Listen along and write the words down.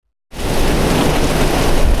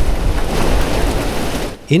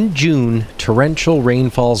In June, torrential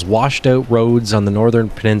rainfalls washed out roads on the northern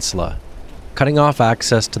peninsula, cutting off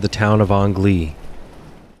access to the town of Angli.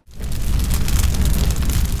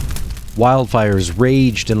 Wildfires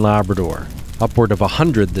raged in Labrador, upward of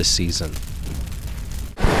 100 this season.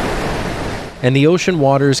 And the ocean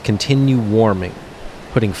waters continue warming,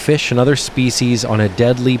 putting fish and other species on a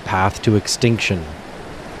deadly path to extinction.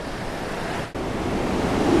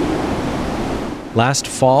 Last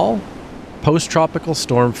fall, post-tropical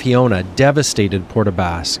storm Fiona devastated Port aux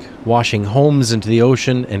Basques, washing homes into the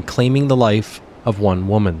ocean and claiming the life of one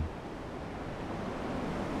woman.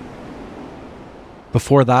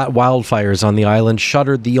 Before that, wildfires on the island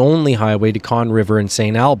shuttered the only highway to Conn River in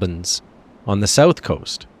St. Albans, on the south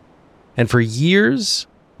coast. And for years,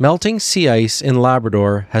 melting sea ice in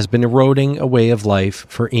Labrador has been eroding a way of life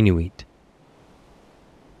for Inuit.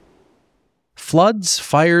 Floods,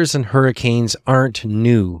 fires, and hurricanes aren't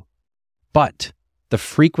new. But the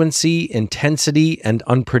frequency, intensity, and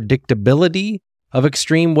unpredictability of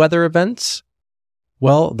extreme weather events,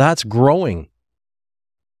 well, that's growing.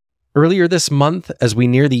 Earlier this month, as we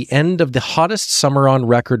near the end of the hottest summer on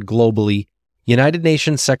record globally, United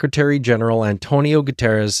Nations Secretary General Antonio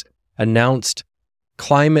Guterres announced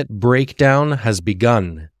climate breakdown has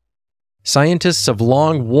begun. Scientists have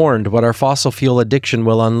long warned what our fossil fuel addiction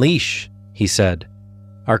will unleash, he said.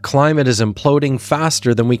 Our climate is imploding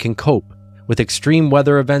faster than we can cope, with extreme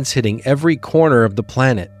weather events hitting every corner of the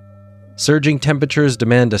planet. Surging temperatures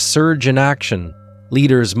demand a surge in action.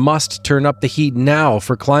 Leaders must turn up the heat now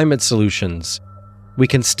for climate solutions. We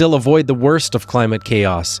can still avoid the worst of climate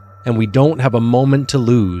chaos, and we don't have a moment to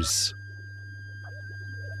lose.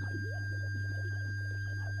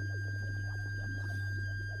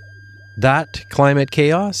 That climate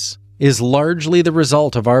chaos is largely the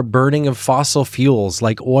result of our burning of fossil fuels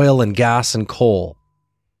like oil and gas and coal.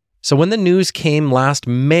 So when the news came last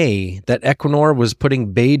May that Equinor was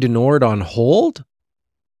putting Bay du Nord on hold,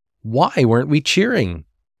 why weren't we cheering?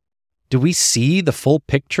 Do we see the full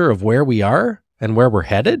picture of where we are and where we're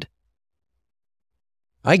headed?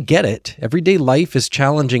 I get it. Everyday life is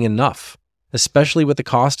challenging enough, especially with the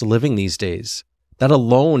cost of living these days. That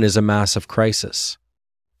alone is a massive crisis.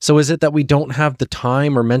 So is it that we don't have the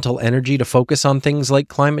time or mental energy to focus on things like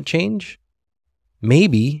climate change?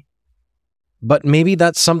 Maybe. But maybe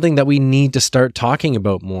that's something that we need to start talking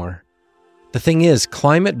about more. The thing is,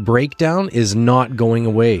 climate breakdown is not going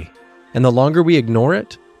away. And the longer we ignore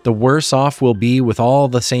it, the worse off we'll be with all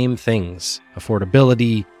the same things.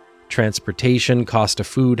 Affordability, transportation, cost of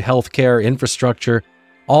food, healthcare, infrastructure,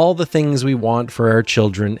 all the things we want for our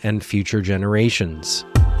children and future generations.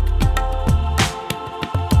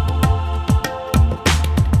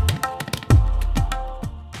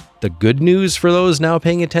 The good news for those now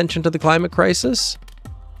paying attention to the climate crisis?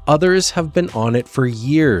 Others have been on it for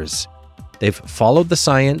years. They've followed the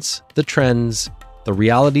science, the trends, the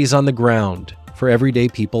realities on the ground for everyday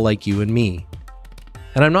people like you and me.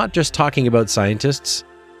 And I'm not just talking about scientists.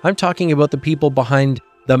 I'm talking about the people behind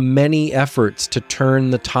the many efforts to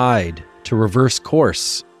turn the tide, to reverse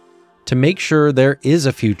course, to make sure there is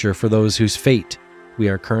a future for those whose fate we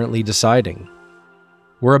are currently deciding.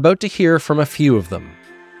 We're about to hear from a few of them.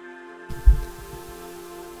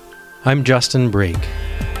 I'm Justin Brake.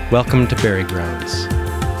 Welcome to Berry Grounds.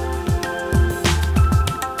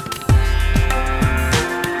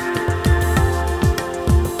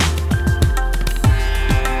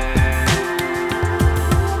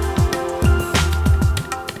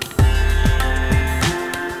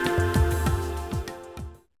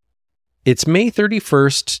 It's May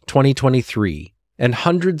 31st, 2023, and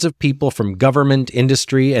hundreds of people from government,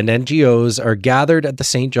 industry, and NGOs are gathered at the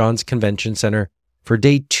St. John's Convention Centre for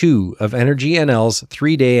Day 2 of Energy NL's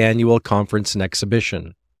 3-day annual conference and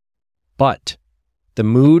exhibition. But the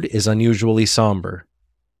mood is unusually somber.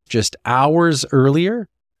 Just hours earlier,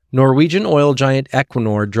 Norwegian oil giant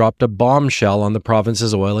Equinor dropped a bombshell on the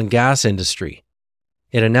province's oil and gas industry.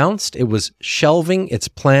 It announced it was shelving its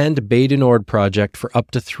planned Bay du Nord project for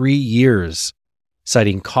up to 3 years,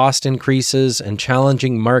 citing cost increases and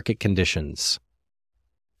challenging market conditions.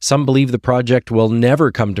 Some believe the project will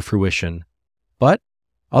never come to fruition, but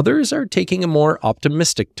others are taking a more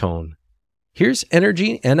optimistic tone. Here's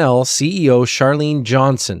Energy NL CEO Charlene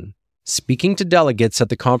Johnson speaking to delegates at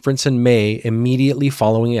the conference in May immediately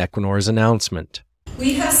following Equinor's announcement.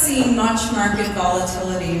 We have seen much market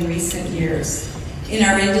volatility in recent years in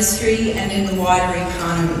our industry and in the wider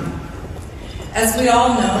economy. As we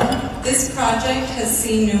all know, this project has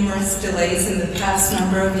seen numerous delays in the past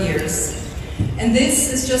number of years, and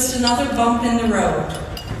this is just another bump in the road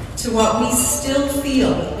to what we still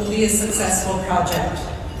feel will be a successful project.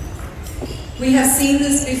 We have seen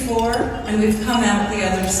this before, and we've come out the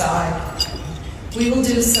other side. We will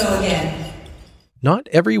do so again. Not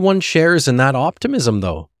everyone shares in that optimism,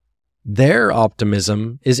 though. Their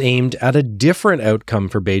optimism is aimed at a different outcome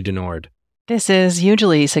for Bay du Nord. This is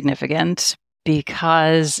hugely significant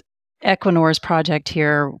because Equinor's project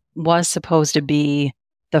here was supposed to be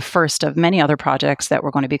the first of many other projects that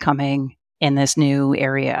were going to be coming in this new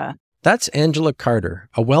area. That's Angela Carter,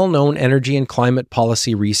 a well-known energy and climate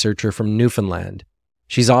policy researcher from Newfoundland.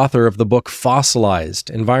 She's author of the book Fossilized: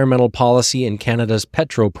 Environmental Policy in Canada's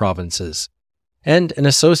Petro Provinces, and an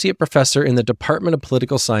associate professor in the Department of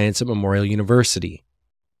Political Science at Memorial University.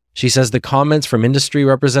 She says the comments from industry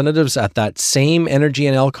representatives at that same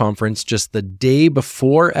Energy&L conference just the day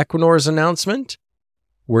before Equinor's announcement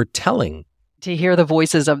were telling. To hear the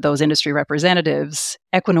voices of those industry representatives,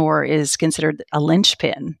 Equinor is considered a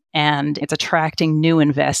linchpin, and it's attracting new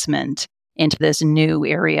investment into this new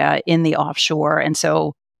area in the offshore. And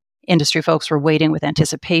so industry folks were waiting with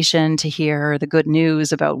anticipation to hear the good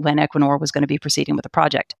news about when Equinor was going to be proceeding with the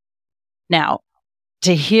project. Now,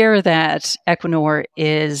 to hear that Equinor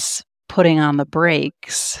is putting on the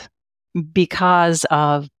brakes because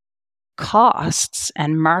of costs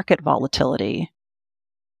and market volatility,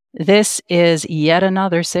 this is yet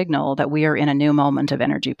another signal that we are in a new moment of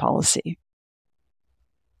energy policy.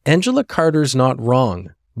 Angela Carter's not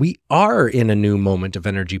wrong. We are in a new moment of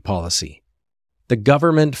energy policy. The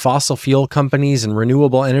government, fossil fuel companies, and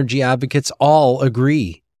renewable energy advocates all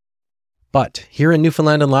agree. But here in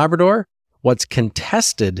Newfoundland and Labrador, what's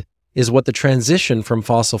contested is what the transition from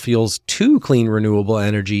fossil fuels to clean renewable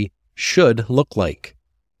energy should look like.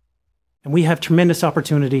 And we have tremendous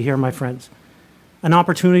opportunity here, my friends. An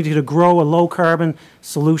opportunity to grow a low-carbon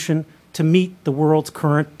solution to meet the world's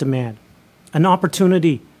current demand. An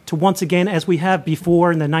opportunity to once again, as we have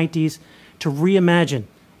before in the 90s, to reimagine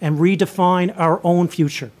and redefine our own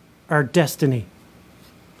future, our destiny.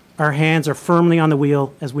 Our hands are firmly on the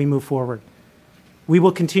wheel as we move forward. We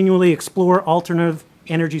will continually explore alternative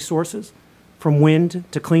energy sources, from wind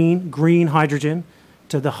to clean, green hydrogen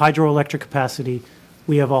to the hydroelectric capacity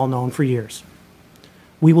we have all known for years.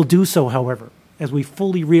 We will do so, however, as we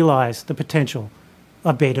fully realize the potential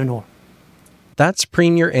of Bay du Nord. That's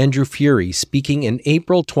Premier Andrew Furey speaking in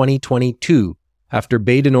April 2022 after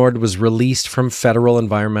Bay du Nord was released from federal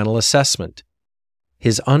environmental assessment.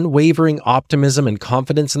 His unwavering optimism and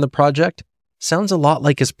confidence in the project sounds a lot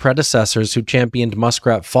like his predecessors who championed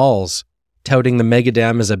Muskrat Falls, touting the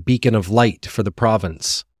megadam as a beacon of light for the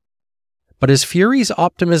province. But is Furey's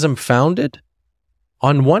optimism founded?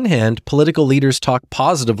 On one hand, political leaders talk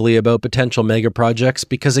positively about potential megaprojects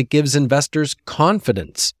because it gives investors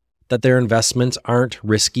confidence that their investments aren't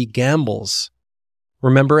risky gambles.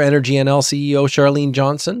 Remember Energy&L CEO Charlene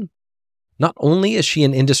Johnson? Not only is she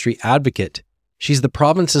an industry advocate, she's the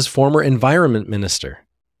province's former environment minister.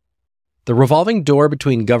 The revolving door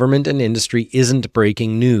between government and industry isn't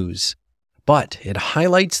breaking news, but it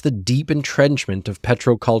highlights the deep entrenchment of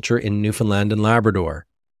petroculture in Newfoundland and Labrador,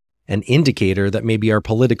 an indicator that maybe our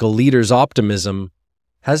political leaders' optimism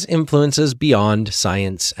has influences beyond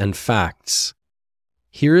science and facts.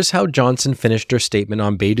 Here's how Johnson finished her statement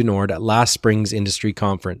on Bay du Nord at last spring's industry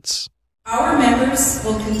conference. Our members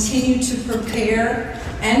will continue to prepare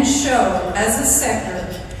and show as a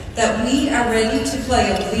sector that we are ready to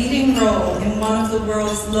play a leading role in one of the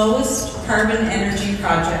world's lowest carbon energy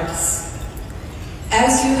projects.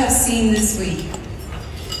 As you have seen this week,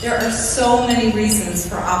 there are so many reasons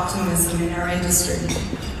for optimism in our industry,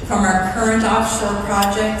 from our current offshore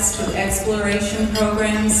projects to exploration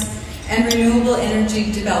programs and renewable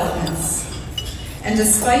energy developments. And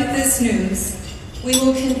despite this news, we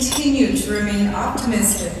will continue to remain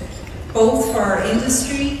optimistic, both for our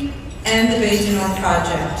industry and the Bay du Nord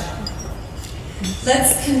project.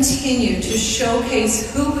 Let's continue to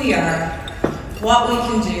showcase who we are, what we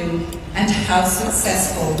can do, and how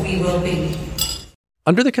successful we will be.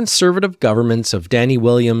 Under the Conservative governments of Danny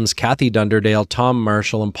Williams, Kathy Dunderdale, Tom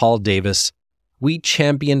Marshall, and Paul Davis, we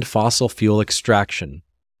championed fossil fuel extraction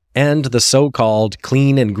and the so-called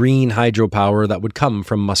clean and green hydropower that would come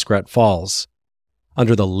from Muskrat Falls.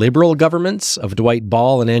 Under the Liberal governments of Dwight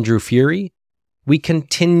Ball and Andrew Furey, we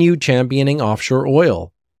continue championing offshore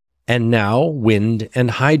oil, and now wind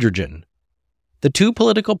and hydrogen. The two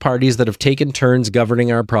political parties that have taken turns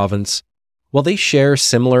governing our province, well, they share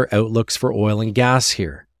similar outlooks for oil and gas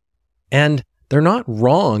here. And they're not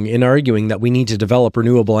wrong in arguing that we need to develop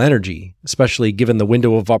renewable energy, especially given the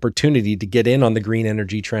window of opportunity to get in on the green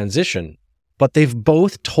energy transition. But they've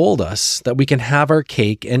both told us that we can have our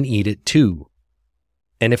cake and eat it too.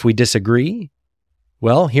 And if we disagree,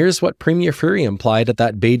 Well, here's what Premier Fury implied at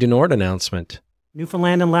that Bay du Nord announcement.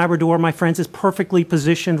 Newfoundland and Labrador, my friends, is perfectly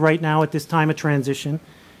positioned right now at this time of transition.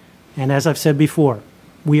 And as I've said before,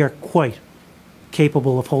 we are quite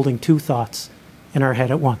capable of holding two thoughts in our head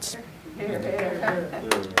at once.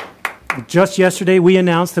 Just yesterday, we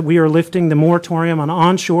announced that we are lifting the moratorium on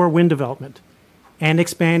onshore wind development and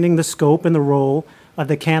expanding the scope and the role of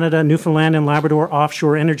the Canada, Newfoundland and Labrador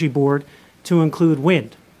Offshore Energy Board to include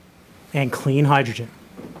wind and clean hydrogen.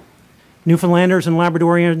 Newfoundlanders and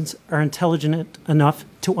Labradorians are intelligent enough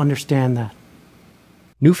to understand that.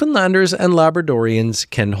 Newfoundlanders and Labradorians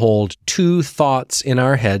can hold two thoughts in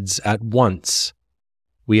our heads at once.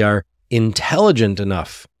 We are intelligent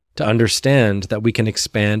enough to understand that we can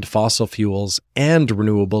expand fossil fuels and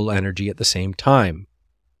renewable energy at the same time.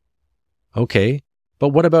 Okay, but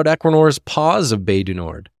what about Equinor's pause of Bay du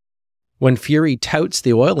Nord? When Fury touts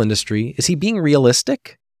the oil industry, is he being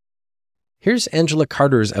realistic? Here's Angela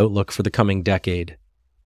Carter's outlook for the coming decade.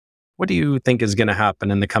 What do you think is going to happen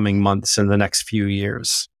in the coming months and the next few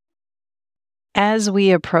years? As we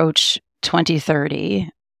approach 2030,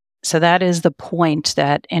 so that is the point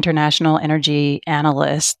that international energy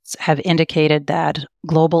analysts have indicated that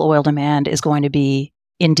global oil demand is going to be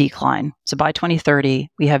in decline. So by 2030,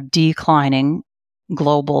 we have declining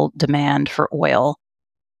global demand for oil,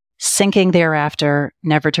 sinking thereafter,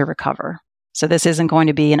 never to recover. So this isn't going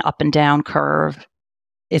to be an up and down curve.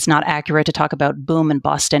 It's not accurate to talk about boom and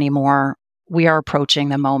bust anymore. We are approaching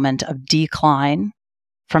the moment of decline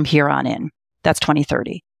from here on in. That's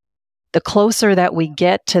 2030. The closer that we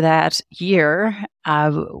get to that year,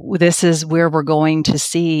 this is where we're going to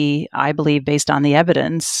see, I believe, based on the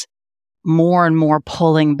evidence, more and more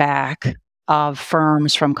pulling back of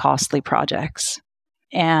firms from costly projects.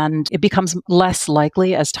 And it becomes less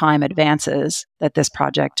likely as time advances that this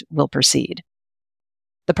project will proceed.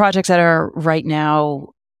 The projects that are right now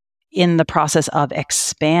in the process of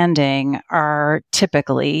expanding are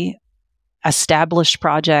typically established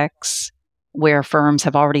projects where firms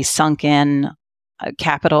have already sunk in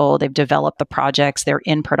capital, they've developed the projects, they're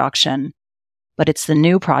in production. But it's the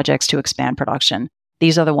new projects to expand production.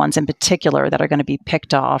 These are the ones in particular that are going to be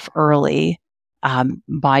picked off early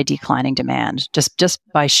by declining demand, just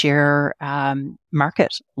by sheer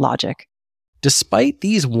market logic. Despite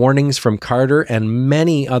these warnings from Carter and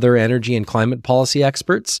many other energy and climate policy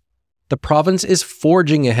experts, the province is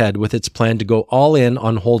forging ahead with its plan to go all in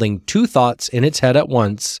on holding two thoughts in its head at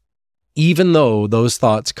once, even though those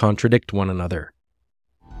thoughts contradict one another.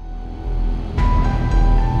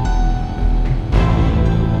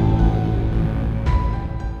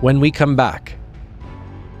 When we come back,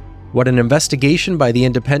 what an investigation by The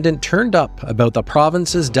Independent turned up about the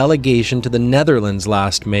province's delegation to the Netherlands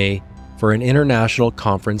last May for an international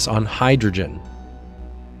conference on hydrogen.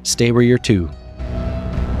 Stay where you're to.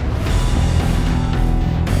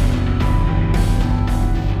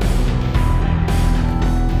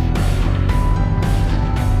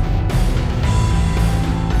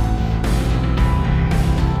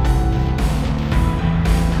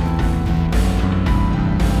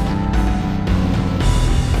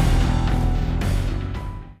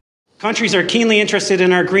 Countries are keenly interested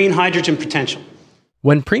in our green hydrogen potential.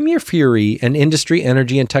 When Premier Fury and Industry,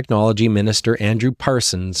 Energy and Technology Minister Andrew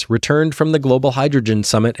Parsons returned from the Global Hydrogen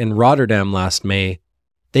Summit in Rotterdam last May,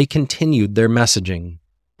 they continued their messaging.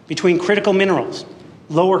 Between critical minerals,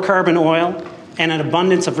 lower carbon oil, and an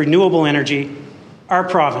abundance of renewable energy, our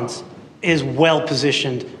province is well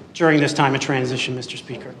positioned during this time of transition, Mr.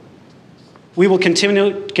 Speaker. We will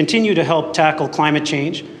continue to help tackle climate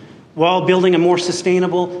change while building a more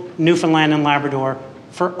sustainable Newfoundland and Labrador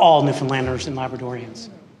for all Newfoundlanders and Labradorians.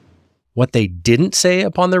 What they didn't say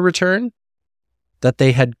upon their return? That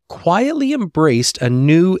they had quietly embraced a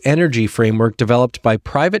new energy framework developed by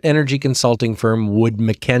private energy consulting firm Wood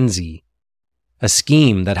Mackenzie, a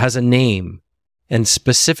scheme that has a name and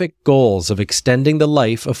specific goals of extending the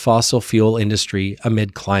life of fossil fuel industry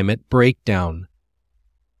amid climate breakdown.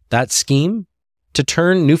 That scheme? To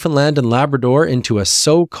turn Newfoundland and Labrador into a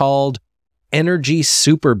so-called energy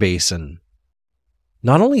superbasin.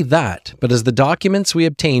 Not only that, but as the documents we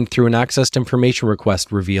obtained through an access to information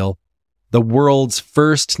request reveal, the world's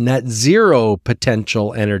first net zero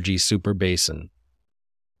potential energy superbasin.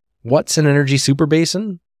 What's an energy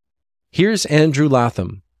superbasin? Here's Andrew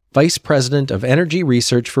Latham, Vice President of Energy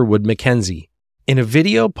Research for Wood Mackenzie. In a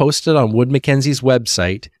video posted on Wood Mackenzie's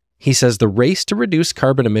website, he says the race to reduce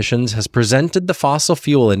carbon emissions has presented the fossil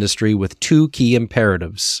fuel industry with two key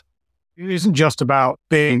imperatives. It isn't just about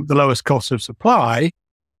being the lowest cost of supply.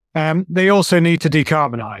 They also need to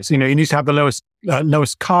decarbonize. You need to have the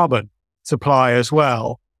lowest carbon supply as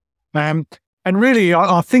well. And really,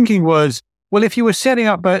 our thinking was, well, if you were setting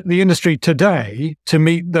up the industry today to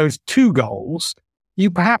meet those two goals,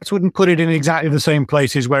 you perhaps wouldn't put it in exactly the same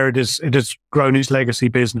places where it has grown its legacy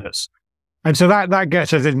business. And so that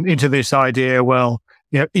gets us into this idea, well,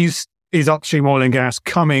 is upstream oil and gas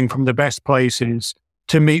coming from the best places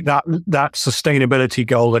to meet that sustainability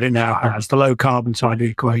goal that it now has, the low carbon side of the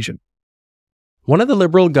equation? One of the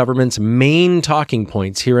Liberal government's main talking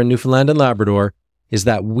points here in Newfoundland and Labrador is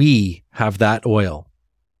that we have that oil.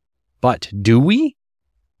 But do we?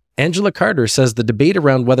 Angela Carter says the debate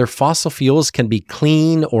around whether fossil fuels can be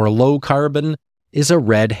clean or low carbon is a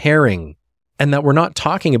red herring, and that we're not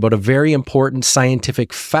talking about a very important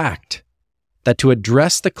scientific fact, that to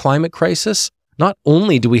address the climate crisis, not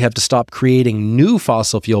only do we have to stop creating new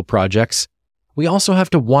fossil fuel projects, we also have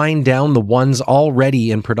to wind down the ones already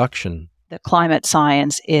in production. The climate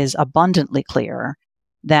science is abundantly clear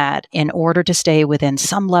that in order to stay within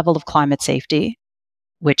some level of climate safety,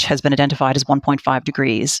 which has been identified as 1.5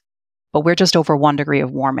 degrees, but we're just over 1 degree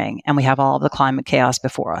of warming, and we have all of the climate chaos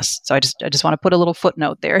before us. So I just want to put a little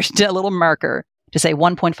footnote there, a little marker to say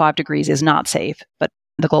 1.5 degrees is not safe, but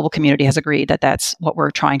the global community has agreed that that's what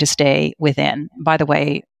we're trying to stay within. By the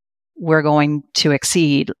way, we're going to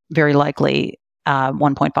exceed, very likely,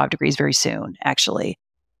 1.5 degrees very soon, actually.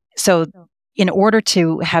 So in order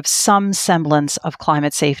to have some semblance of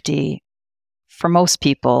climate safety for most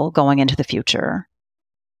people going into the future,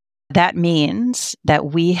 that means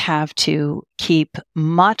that we have to keep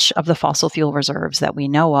much of the fossil fuel reserves that we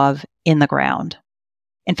know of in the ground.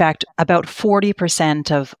 In fact, about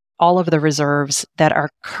 40% of all of the reserves that are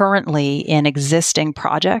currently in existing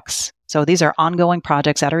projects, so these are ongoing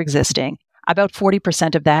projects that are existing, about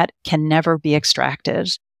 40% of that can never be extracted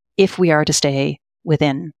if we are to stay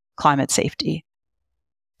within climate safety.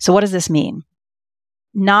 So what does this mean?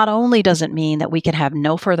 Not only does it mean that we can have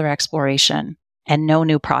no further exploration and no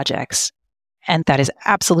new projects, and that is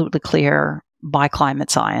absolutely clear by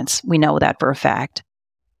climate science. We know that for a fact.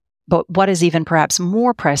 But what is even perhaps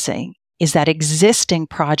more pressing is that existing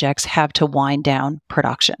projects have to wind down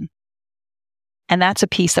production. And that's a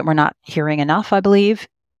piece that we're not hearing enough, I believe,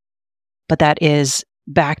 but that is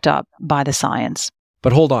backed up by the science.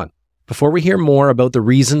 But hold on. Before we hear more about the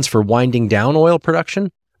reasons for winding down oil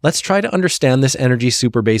production, let's try to understand this energy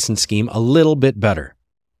superbasin scheme a little bit better.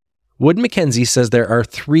 Wood Mackenzie says there are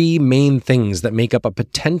three main things that make up a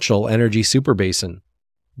potential energy superbasin.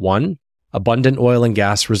 1, abundant oil and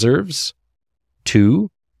gas reserves. 2,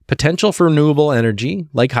 potential for renewable energy,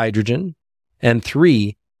 like hydrogen. And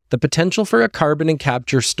 3, the potential for a carbon and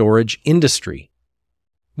capture storage industry.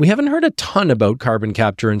 We haven't heard a ton about carbon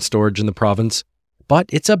capture and storage in the province, but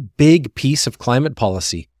it's a big piece of climate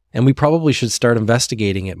policy, and we probably should start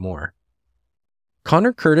investigating it more.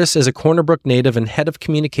 Connor Curtis is a Corner Brook native and head of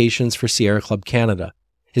communications for Sierra Club Canada.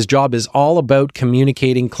 His job is all about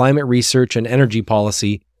communicating climate research and energy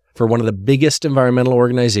policy for one of the biggest environmental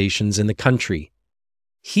organizations in the country.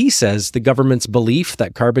 He says the government's belief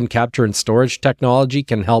that carbon capture and storage technology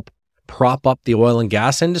can help prop up the oil and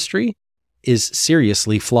gas industry is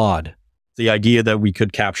seriously flawed. The idea that we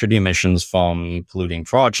could capture the emissions from polluting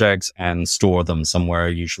projects and store them somewhere,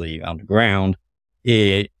 usually underground,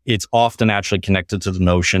 it's often actually connected to the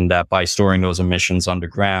notion that by storing those emissions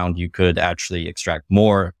underground, you could actually extract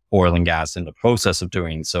more oil and gas in the process of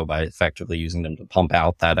doing so by effectively using them to pump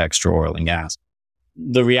out that extra oil and gas.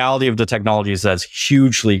 The reality of the technology is that it's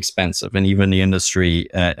hugely expensive, and even the industry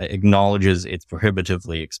acknowledges it's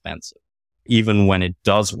prohibitively expensive. Even when it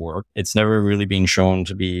does work, it's never really been shown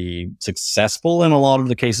to be successful in a lot of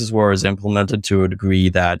the cases where it's implemented to a degree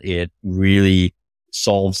that it really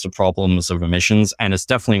solves the problems of emissions. And it's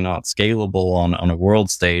definitely not scalable on a world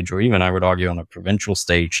stage, or even, I would argue, on a provincial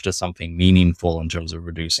stage to something meaningful in terms of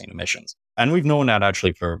reducing emissions. And we've known that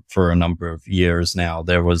actually for a number of years now.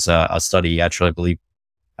 There was a study, actually, I believe,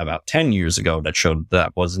 about 10 years ago that showed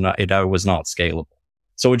that was not scalable.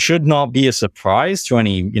 So it should not be a surprise to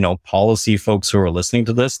any, policy folks who are listening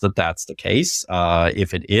to this that that's the case.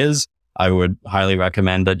 If it is, I would highly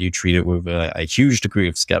recommend that you treat it with a huge degree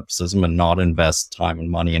of skepticism and not invest time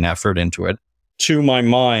and money and effort into it. To my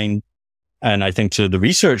mind, and I think to the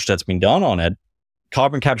research that's been done on it,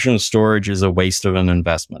 carbon capture and storage is a waste of an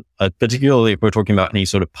investment, particularly if we're talking about any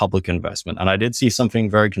sort of public investment. And I did see something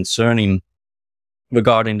very concerning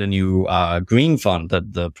regarding the new green fund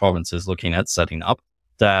that the province is looking at setting up.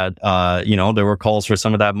 That, there were calls for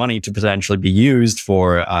some of that money to potentially be used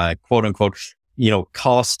for, quote unquote,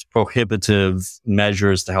 cost prohibitive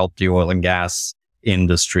measures to help the oil and gas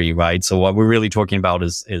industry, right? So what we're really talking about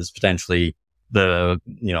is potentially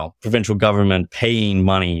provincial government paying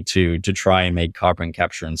money to try and make carbon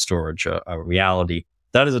capture and storage a reality.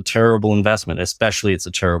 That is a terrible investment, especially it's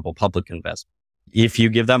a terrible public investment. If you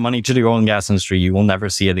give that money to the oil and gas industry, you will never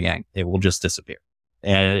see it again. It will just disappear.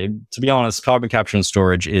 And to be honest, carbon capture and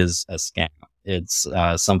storage is a scam. It's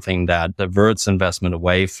something that diverts investment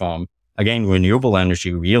away from, again, renewable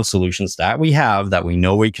energy, real solutions that we have, that we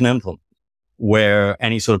know we can implement, where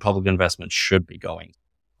any sort of public investment should be going.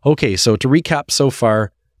 Okay, so to recap so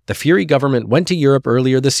far, the Fury government went to Europe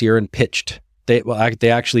earlier this year and pitched. They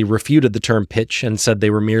actually refuted the term pitch and said they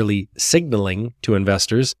were merely signaling to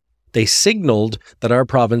investors. They signaled that our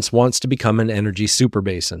province wants to become an energy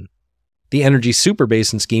superbasin. The Energy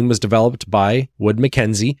Superbasin scheme was developed by Wood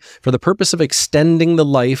Mackenzie for the purpose of extending the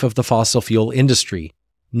life of the fossil fuel industry,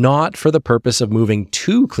 not for the purpose of moving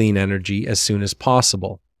to clean energy as soon as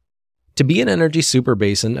possible. To be an energy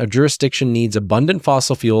superbasin, a jurisdiction needs abundant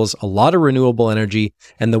fossil fuels, a lot of renewable energy,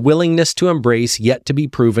 and the willingness to embrace yet to be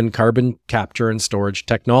proven carbon capture and storage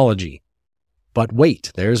technology. But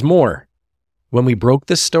wait, there's more. When we broke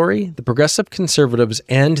this story, the Progressive Conservatives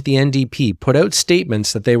and the NDP put out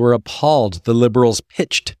statements that they were appalled the Liberals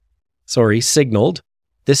signaled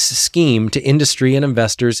this scheme to industry and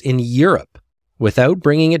investors in Europe without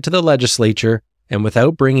bringing it to the legislature and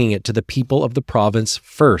without bringing it to the people of the province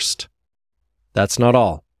first. That's not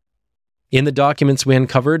all. In the documents we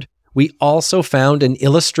uncovered, we also found an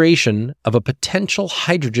illustration of a potential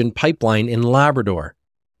hydrogen pipeline in Labrador.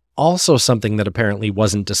 Also something that apparently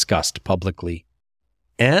wasn't discussed publicly.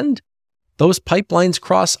 And those pipelines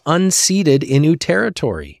cross unceded Innu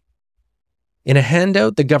territory. In a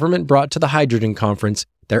handout the government brought to the hydrogen conference,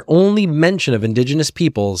 their only mention of Indigenous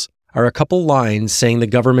peoples are a couple lines saying the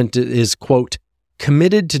government is, quote,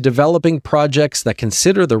 committed to developing projects that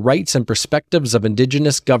consider the rights and perspectives of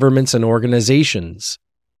Indigenous governments and organizations.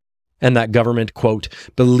 And that government, quote,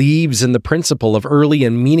 believes in the principle of early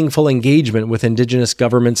and meaningful engagement with Indigenous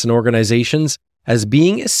governments and organizations as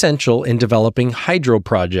being essential in developing hydro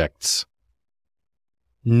projects.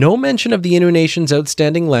 No mention of the Innu Nation's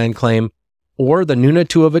outstanding land claim or the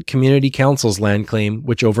Nunatuavut Community Council's land claim,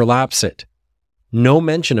 which overlaps it. No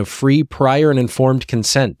mention of free, prior, and informed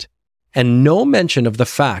consent. And no mention of the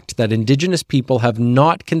fact that Indigenous people have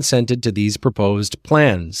not consented to these proposed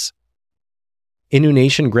plans. Innu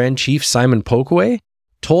Nation Grand Chief Simon Pokue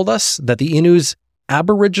told us that the Innu's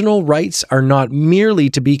Aboriginal rights are not merely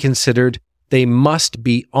to be considered, they must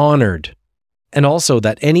be honored. And also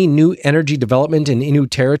that any new energy development in Innu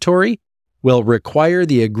territory will require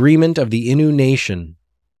the agreement of the Innu Nation.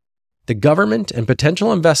 The government and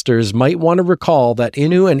potential investors might want to recall that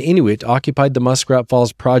Innu and Inuit occupied the Muskrat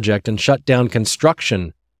Falls project and shut down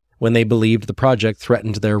construction when they believed the project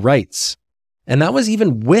threatened their rights. And that was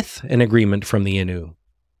even with an agreement from the Innu.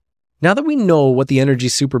 Now that we know what the Energy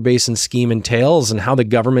Superbasin scheme entails and how the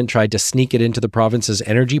government tried to sneak it into the province's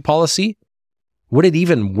energy policy, would it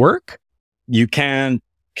even work? You can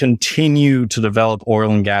continue to develop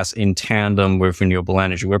oil and gas in tandem with renewable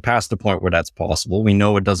energy. We're past the point where that's possible. We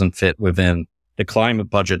know it doesn't fit within the climate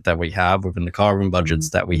budget that we have, within the carbon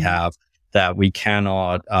budgets that we have, that we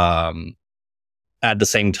cannot, at the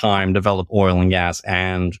same time, develop oil and gas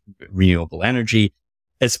and renewable energy,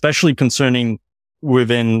 especially concerning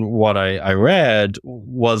within what I read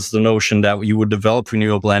was the notion that you would develop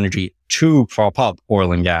renewable energy to prop up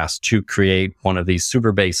oil and gas to create one of these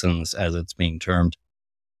super basins, as it's being termed.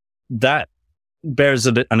 That bears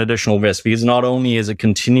an additional risk because not only is it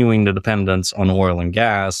continuing the dependence on oil and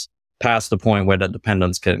gas past the point where that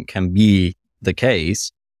dependence can be the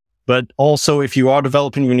case, but also if you are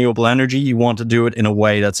developing renewable energy, you want to do it in a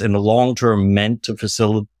way that's in the long term meant to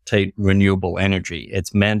facilitate renewable energy.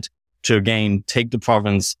 It's meant to, again, take the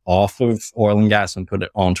province off of oil and gas and put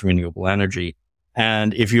it onto renewable energy.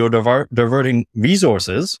 And if you're diverting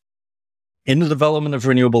resources in the development of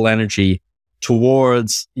renewable energy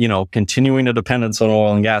towards, continuing the dependence on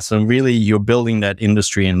oil and gas, and really you're building that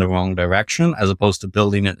industry in the wrong direction, as opposed to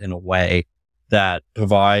building it in a way that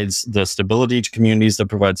provides the stability to communities, that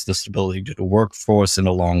provides the stability to the workforce in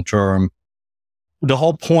the long term. The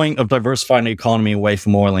whole point of diversifying the economy away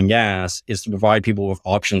from oil and gas is to provide people with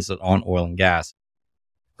options that aren't oil and gas.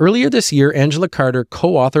 Earlier this year, Angela Carter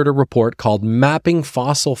co-authored a report called Mapping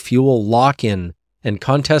Fossil Fuel Lock-in and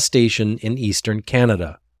Contestation in Eastern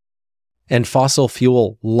Canada. And fossil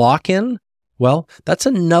fuel lock-in? Well, that's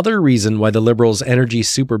another reason why the Liberals' energy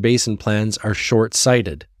superbasin plans are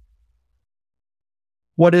short-sighted.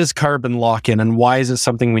 What is carbon lock-in and why is it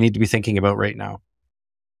something we need to be thinking about right now?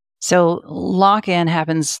 So lock-in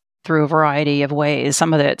happens through a variety of ways.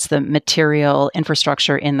 Some of it's the material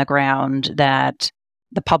infrastructure in the ground that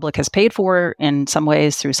the public has paid for in some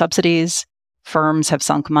ways through subsidies. Firms have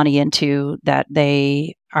sunk money into that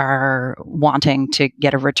they are wanting to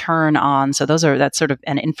get a return on. So that's sort of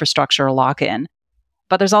an infrastructure lock-in.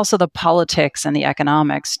 But there's also the politics and the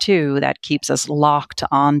economics too that keeps us locked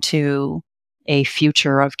onto a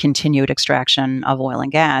future of continued extraction of oil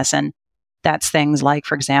and gas. And that's things like,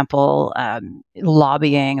 for example,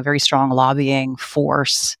 lobbying, a very strong lobbying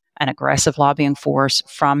force, an aggressive lobbying force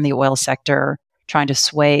from the oil sector, trying to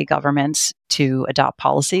sway governments to adopt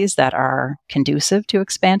policies that are conducive to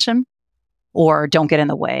expansion or don't get in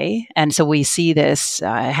the way. And so we see this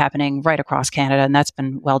happening right across Canada, and that's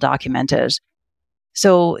been well documented.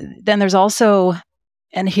 So then there's also,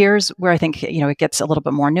 and here's where I think, it gets a little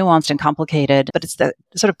bit more nuanced and complicated, but it's the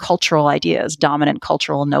sort of cultural ideas, dominant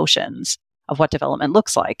cultural notions of what development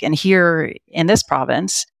looks like. And here in this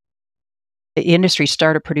province, the industry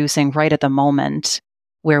started producing right at the moment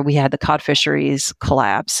where we had the cod fisheries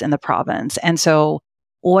collapse in the province. And so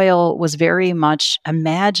oil was very much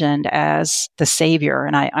imagined as the savior.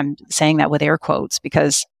 And I'm saying that with air quotes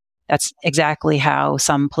because that's exactly how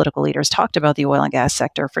some political leaders talked about the oil and gas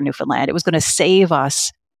sector for Newfoundland. It was going to save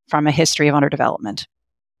us from a history of underdevelopment.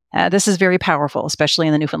 This is very powerful, especially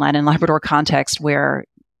in the Newfoundland and Labrador context where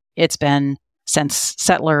it's been since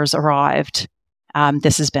settlers arrived.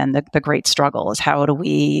 This has been the great struggle is how do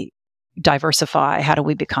we diversify? How do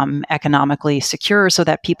we become economically secure so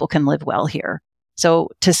that people can live well here? So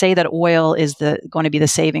to say that oil is going to be the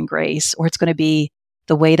saving grace, or it's going to be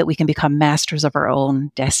the way that we can become masters of our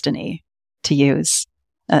own destiny, to use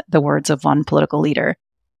the words of one political leader,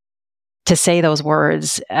 to say those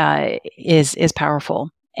words is powerful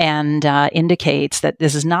and indicates that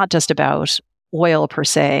this is not just about oil per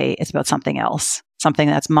se, it's about something else, something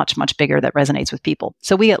that's much, much bigger that resonates with people.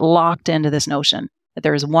 So we get locked into this notion that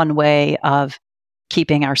there is one way of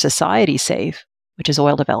keeping our society safe, which is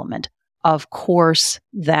oil development. Of course,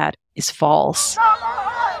 that is false.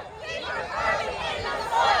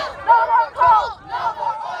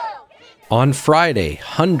 On Friday,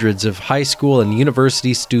 hundreds of high school and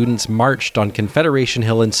university students marched on Confederation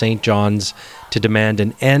Hill in St. John's to demand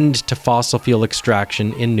an end to fossil fuel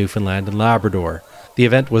extraction in Newfoundland and Labrador. The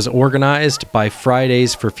event was organized by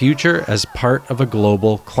Fridays for Future as part of a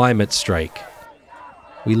global climate strike.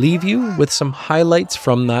 We leave you with some highlights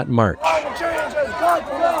from that march.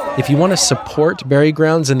 If you want to support Barrie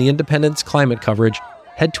Grounds and the Independent's climate coverage,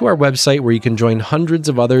 head to our website where you can join hundreds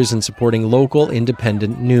of others in supporting local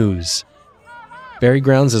independent news. Barrie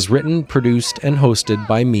Grounds is written, produced, and hosted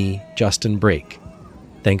by me, Justin Brake.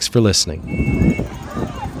 Thanks for listening.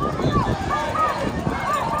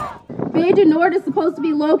 Bay du Nord is supposed to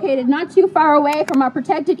be located not too far away from our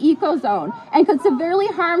protected ecozone and could severely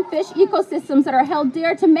harm fish ecosystems that are held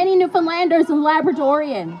dear to many Newfoundlanders and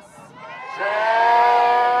Labradorians.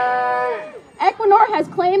 Equinor has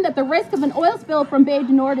claimed that the risk of an oil spill from Bay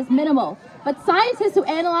du Nord is minimal, but scientists who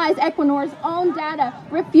analyze Equinor's own data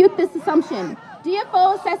refute this assumption.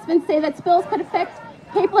 DFO assessments say that spills could affect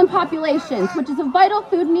capelin populations, which is a vital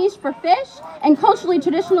food niche for fish and culturally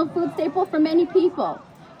traditional food staple for many people.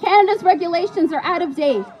 Canada's regulations are out of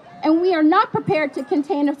date, and we are not prepared to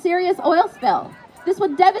contain a serious oil spill. This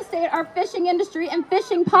would devastate our fishing industry and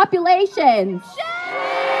fishing populations.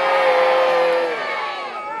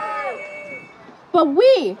 But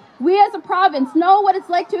we as a province know what it's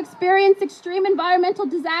like to experience extreme environmental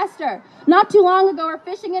disaster. Not too long ago, our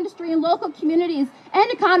fishing industry and local communities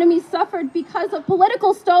and economies suffered because of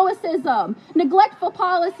political stoicism, neglectful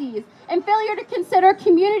policies, and failure to consider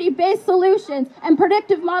community-based solutions and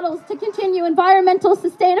predictive models to continue environmental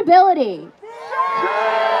sustainability.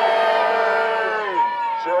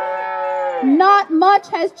 Not much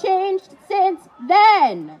has changed since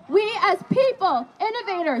then. We as people,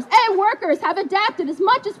 innovators, and workers have adapted as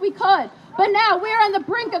much as we could, but now we're on the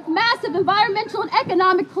brink of massive environmental and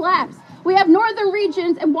economic collapse. We have northern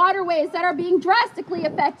regions and waterways that are being drastically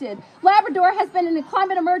affected. Labrador has been in a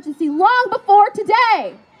climate emergency long before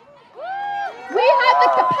today. We have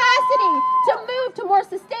the capacity to move to more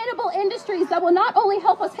sustainable industries that will not only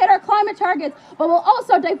help us hit our climate targets, but will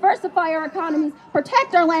also diversify our economies,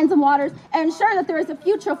 protect our lands and waters, and ensure that there is a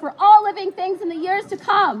future for all living things in the years to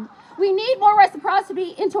come. We need more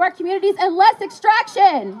reciprocity into our communities and less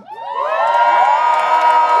extraction.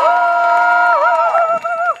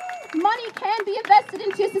 Money can be invested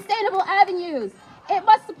into sustainable avenues. It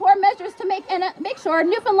must support measures to make sure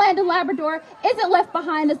Newfoundland and Labrador isn't left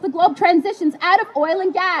behind as the globe transitions out of oil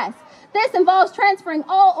and gas. This involves transferring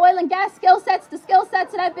all oil and gas skill sets to skill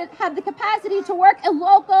sets that have the capacity to work in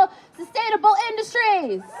local, sustainable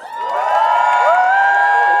industries.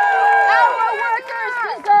 Our workers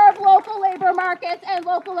deserve local labor markets. markets and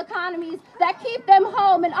local economies that keep them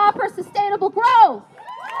home and offer sustainable growth.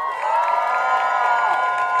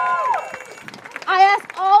 I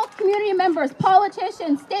ask all community members,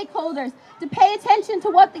 politicians, stakeholders to pay attention to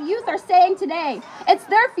what the youth are saying today. It's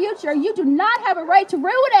their future. You do not have a right to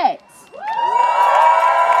ruin it.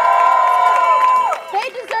 They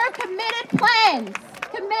deserve committed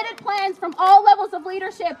plans from all levels of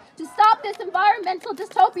leadership to stop this environmental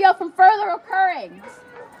dystopia from further occurring.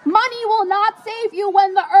 Money will not save you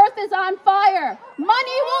when the earth is on fire.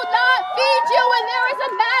 Money will not feed you when there is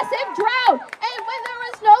a massive drought.